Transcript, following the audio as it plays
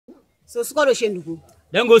So skoro shendugu.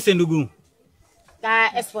 Then go Sendugu.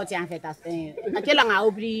 Ka export en fait akela nga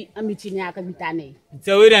obri amiti ni akabitane.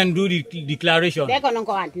 So we then do the declaration. They kono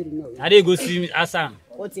ko antiru no. Ade go see Asan.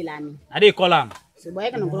 Otilani. Ade call am. So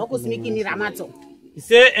boy kono ko smiki ni Ramato. He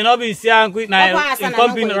say enobi isi anku na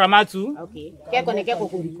company Ramatu. Okay. Ke kono ke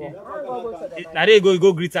kokoriko. Ade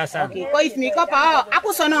go greet Asan. Okay. Ko if me ko pa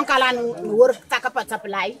akuso no kala no work takapa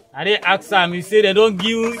supply. Ade ask am, he say they don't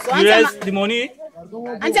give the rest the money.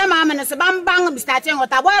 Ante mama na sabam bang starting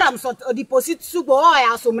otabora so deposit sugo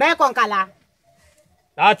ya sumre kon kala.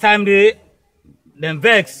 That time they them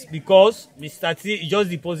vex because Mr. T just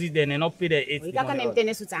deposit them and not pay the 8.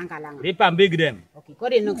 They can beg them. Okay, ko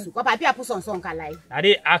de noksu. Ko papi apu son kala.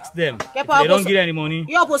 They ask them. They don't give any money.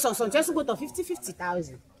 You apu son just go to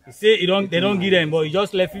 50,000. He say they don't give them, but he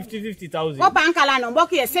just left 50,000. Ko pa kala no mbo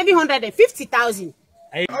ki 750,000.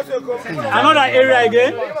 Another area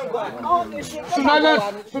again.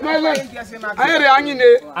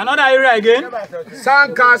 Another area again.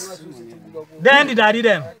 Sankas. Then the daddy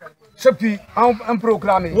them. Sepi, I'm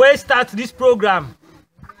proclaiming. Where start this program?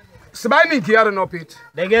 Sabani here no pit.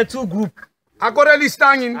 They get 2 group. I got really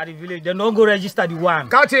standing at the village. They don't go register the one.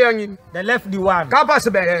 They left the one.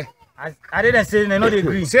 Kapasbe. I didn't say they not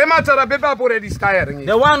agree. Same matter the paper for register.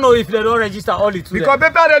 They want to know if they don't register all it. Because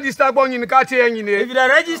paper register going in Kachi. If they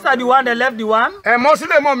register the one, they left the one. And most of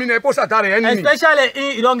them are in a post at enemy.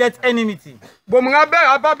 Especially you don't get enmity. All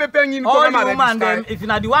the woman them, if you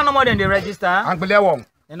not the one no more than they register, and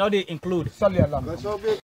they know they include.